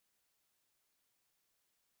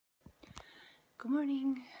Good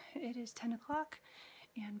morning. It is 10 o'clock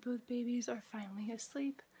and both babies are finally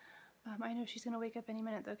asleep. I know she's going to wake up any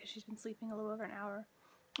minute though because she's been sleeping a little over an hour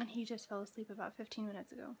and he just fell asleep about 15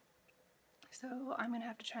 minutes ago. So I'm going to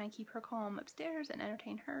have to try and keep her calm upstairs and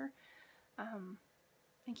entertain her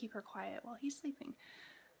and keep her quiet while he's sleeping.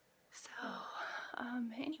 So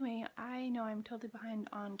anyway, I know I'm totally behind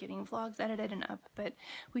on getting vlogs edited and up, but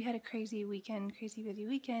we had a crazy weekend, crazy busy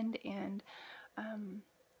weekend, and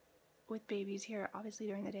with babies here, obviously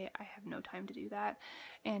during the day I have no time to do that,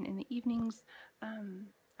 and in the evenings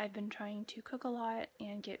I've been trying to cook a lot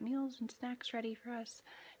and get meals and snacks ready for us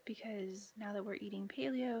because now that we're eating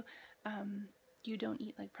paleo, you don't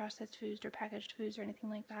eat like processed foods or packaged foods or anything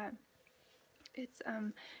like that. It's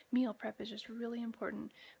meal prep is just really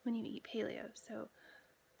important when you eat paleo. So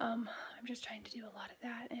I'm just trying to do a lot of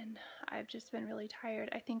that, and I've just been really tired.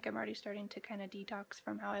 I think I'm already starting to kind of detox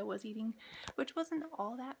from how I was eating, which wasn't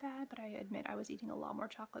all that bad, but I admit I was eating a lot more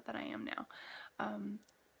chocolate than I am now.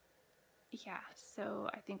 Yeah, so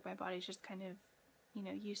I think my body's just kind of, you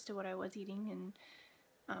know, used to what I was eating,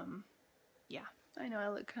 and yeah, I know I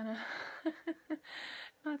look kind of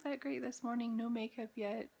not that great this morning, no makeup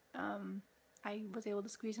yet. I was able to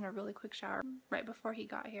squeeze in a really quick shower right before he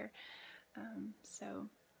got here. So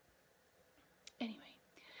anyway,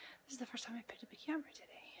 this is the first time I picked up a camera today.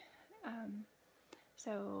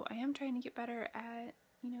 So I am trying to get better at,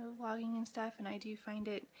 you know, vlogging and stuff, and I do find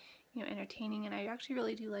it, you know, entertaining, and I actually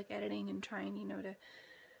really do like editing and trying, you know, to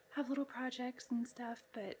have little projects and stuff,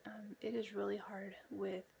 but it is really hard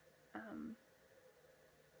with,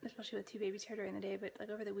 especially with two babies here during the day, but like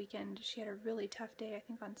over the weekend she had a really tough day. I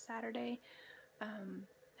think on Saturday,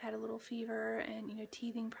 had a little fever and, you know,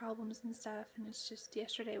 teething problems and stuff, and it's just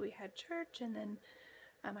yesterday we had church, and then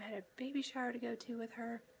I had a baby shower to go to with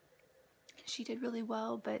her. She did really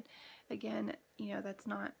well, but again, you know, that's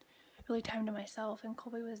not really time to myself, and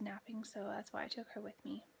Colby was napping, so that's why I took her with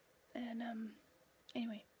me. And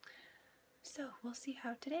anyway, so we'll see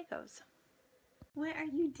how today goes. What are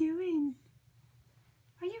you doing?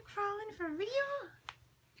 Are you crawling for real?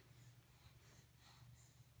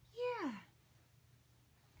 Yeah.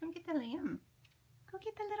 Come get the lamb. Go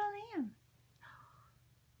get the little lamb.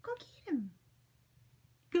 Go get him.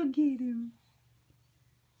 Go get him.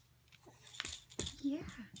 Yeah.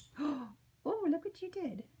 Oh, look what you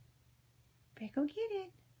did. Better go get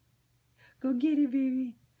it. Go get it,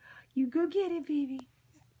 baby. You go get it, baby.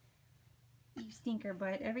 You stinker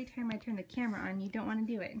butt. Every time I turn the camera on, you don't want to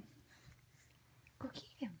do it. Go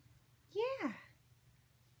get him. Yeah.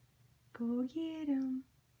 Go get him.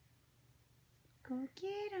 Go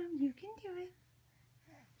get him. You can do it.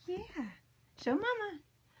 Yeah. Show mama.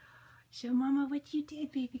 Show mama what you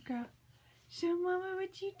did, baby girl. Show mama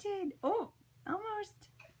what you did. Oh, almost.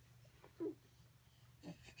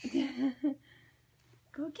 Go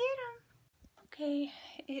get him. Okay,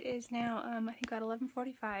 it is now, I think about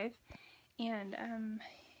 11:45, and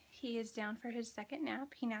he is down for his second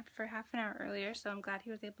nap. He napped for half an hour earlier, so I'm glad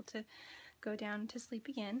he was able to go down to sleep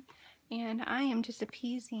again. And I am just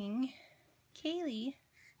appeasing Kaylee.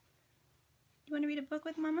 You want to read a book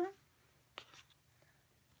with mama?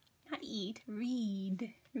 Not eat,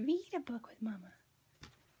 read. Read a book with mama.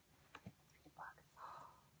 Read a book.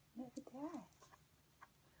 Look at that.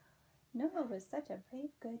 Noah was such a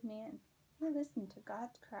brave, good man. He listened to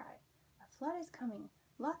God's cry. A flood is coming.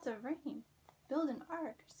 Lots of rain. Build an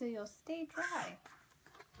ark so you'll stay dry.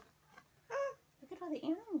 Look at all the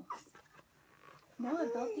animals. Noah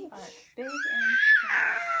built the ark, big and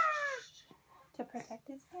strong, to protect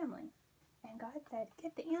his family. And God said,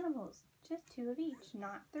 get the animals, just 2 of each,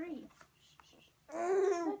 not 3.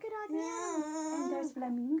 Look at all the animals. And there's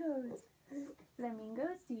flamingos.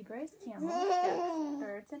 Flamingos, zebras, camels, ducks,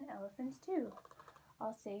 birds, and elephants too.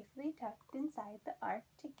 All safely tucked inside the ark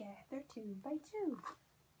together 2 by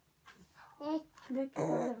 2. Look at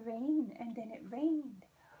the rain, and then it rained.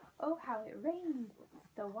 Oh, how it rained.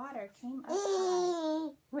 The water came up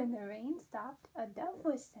high. When the rain stopped, a dove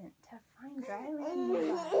was sent to find dry land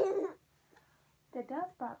nearby. The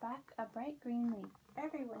dove brought back a bright green leaf.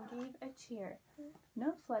 Everyone gave a cheer.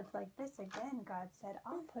 No floods like this again, God said.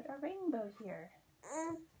 I'll put a rainbow here.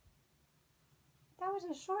 That was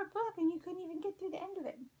a short book and you couldn't even get through the end of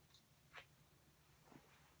it.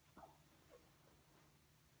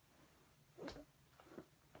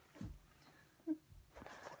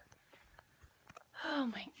 Oh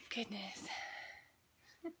my goodness.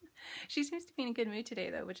 She seems to be in a good mood today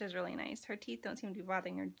though, which is really nice. Her teeth don't seem to be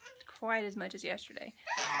bothering her quite as much as yesterday.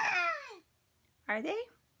 Are they?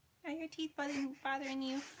 Are your teeth bothering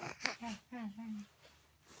you?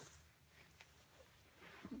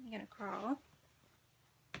 You're gonna crawl.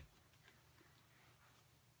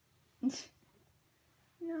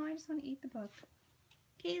 want to eat the bug.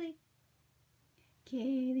 Kaylee.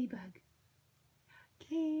 Kaylee bug.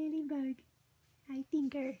 Kaylee bug. Hi,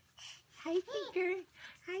 Stinker. Hi, Stinker.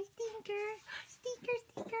 Hi, Stinker. Stinker,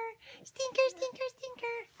 Stinker. Stinker, Stinker,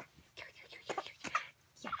 Stinker.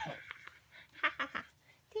 Yeah. Ha ha ha.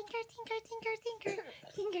 Stinker, Stinker, Stinker, Stinker.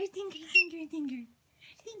 Stinker, Stinker, Stinker, Stinker.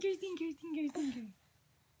 Stinker, Stinker, Stinker, Stinker.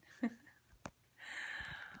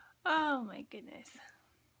 Oh my goodness.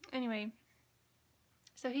 Anyway,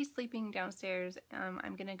 so he's sleeping downstairs.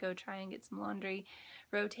 I'm gonna go try and get some laundry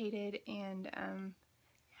rotated, and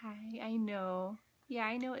hi, I know. Yeah,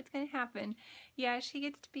 I know it's gonna happen. Yeah, she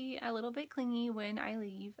gets to be a little bit clingy when I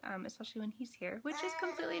leave, especially when he's here, which is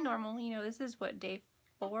completely normal. You know, this is what, day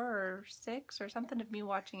 4 or 6 or something of me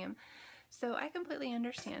watching him. So I completely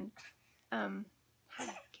understand. Can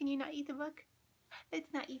you not eat the book?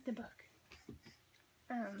 Let's not eat the book.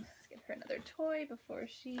 Let's give her another toy before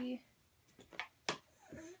she...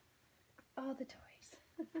 All the toys.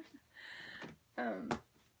 There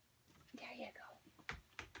you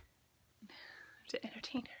go. To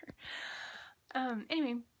entertain her.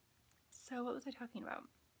 Anyway, so what was I talking about?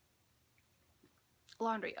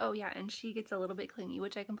 Laundry. Oh yeah, and she gets a little bit clingy,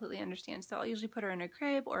 which I completely understand. So I'll usually put her in her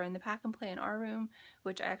crib or in the pack and play in our room,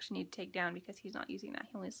 which I actually need to take down because he's not using that.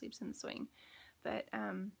 He only sleeps in the swing. But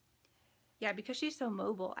yeah, because she's so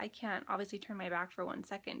mobile, I can't obviously turn my back for 1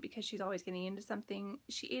 second because she's always getting into something.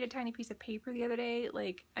 She ate a tiny piece of paper the other day,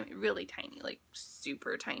 like, I mean, really tiny, like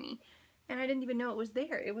super tiny. And I didn't even know it was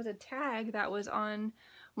there. It was a tag that was on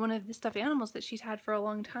one of the stuffed animals that she's had for a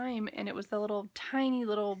long time, and it was the little tiny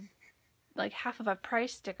little, like, half of a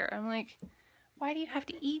price sticker. I'm like, why do you have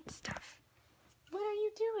to eat stuff? What are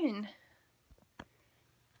you doing?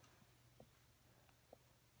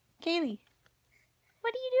 Kaylee,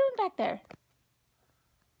 what are you doing back there?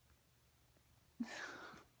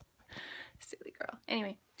 Silly girl.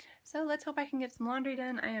 Anyway, so let's hope I can get some laundry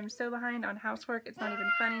done. I am so behind on housework, it's not even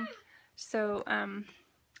funny. So, I'm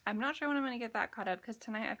not sure when I'm going to get that caught up because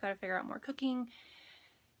tonight I've got to figure out more cooking.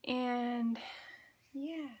 And,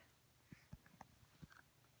 yeah.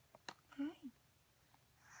 Hi.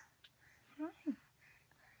 Hi.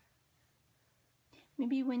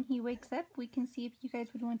 Maybe when he wakes up, we can see if you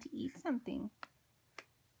guys would want to eat something.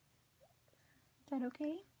 Is that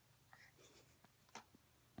okay?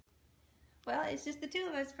 Well, it's just the two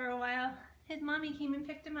of us for a while. His mommy came and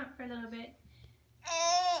picked him up for a little bit.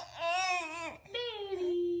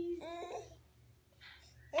 Babies!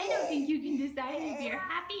 I don't think you can decide if you're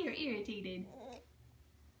happy or irritated.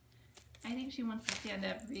 I think she wants to stand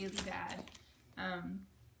up really bad.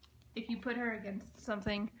 If you put her against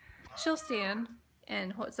something, she'll stand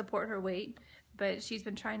and support her weight, but she's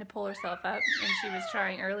been trying to pull herself up, and she was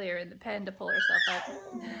trying earlier in the pen to pull herself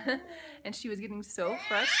up, and she was getting so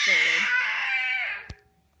frustrated.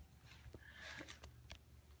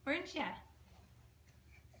 Weren't ya?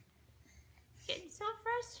 Getting so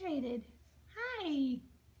frustrated. Hi.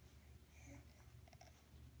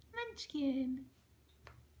 Munchkin.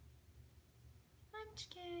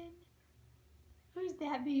 Munchkin. Who's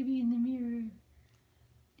that baby in the mirror?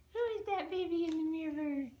 Who is that baby in the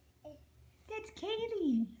mirror? That's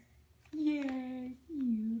Kaylee. Yes,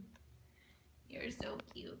 you. You're so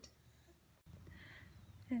cute.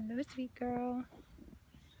 Hello, sweet girl.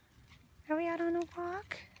 Are we out on a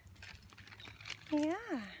walk? Yeah.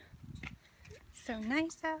 So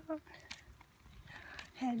nice out.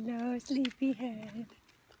 Hello, sleepyhead.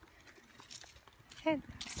 Hello,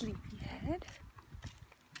 sleepyhead.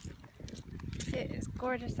 It is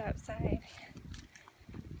gorgeous outside.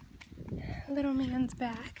 Little man's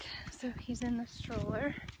back, so he's in the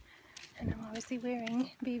stroller. And I'm obviously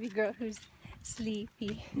wearing baby girl who's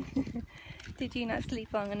sleepy. Did you not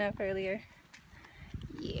sleep long enough earlier?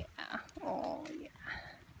 Yeah. Oh, yeah.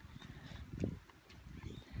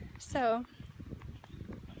 So,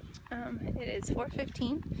 it is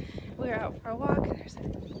 4:15. We're out for a walk. There's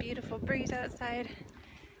a beautiful breeze outside.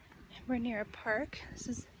 We're near a park. This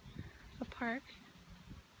is a park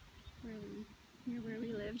near where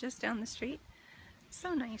we live, just down the street.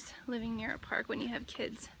 So nice living near a park when you have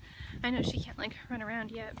kids. I know she can't like run around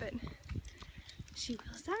yet, but she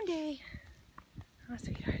will someday. Oh,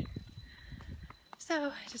 sweetheart. So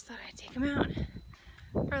I just thought I'd take him out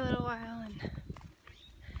for a little while, and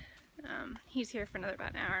he's here for another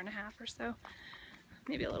about an hour and a half or so,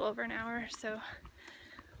 maybe a little over an hour. So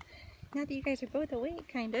now that you guys are both awake,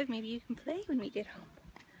 kind of, maybe you can play when we get home.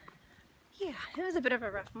 Yeah, it was a bit of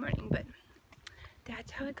a rough morning, but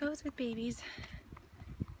that's how it goes with babies.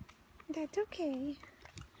 That's okay.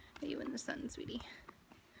 Are you in the sun, sweetie?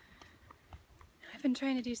 I've been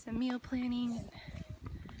trying to do some meal planning, and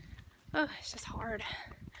oh, it's just hard.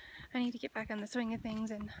 I need to get back on the swing of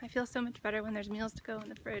things, and I feel so much better when there's meals to go in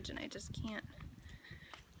the fridge, and I just can't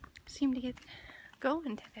seem to get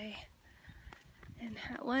going today. And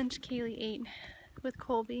at lunch, Kaylee ate with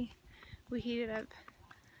Colby. We heated up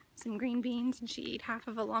some green beans, and she ate half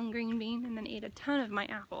of a long green bean and then ate a ton of my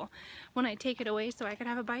apple. When I take it away so I could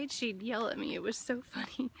have a bite, she'd yell at me. It was so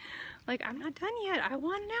funny. Like, I'm not done yet. I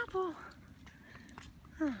want an apple.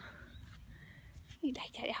 Huh. You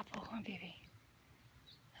like that apple, huh, baby?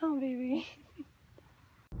 Oh, baby.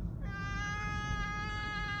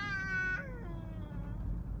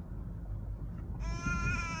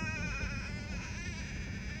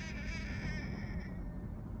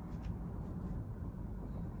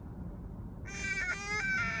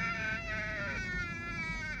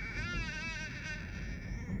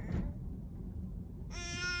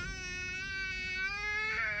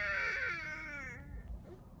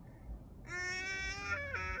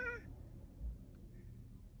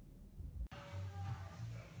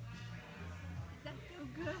 That's so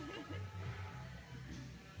good.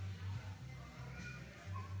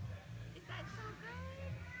 Is that so good?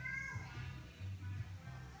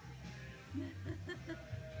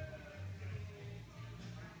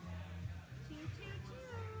 Choo choo choo.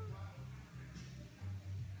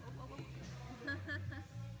 Whoa, whoa, whoa.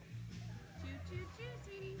 Choo choo choo,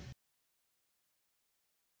 sweetie.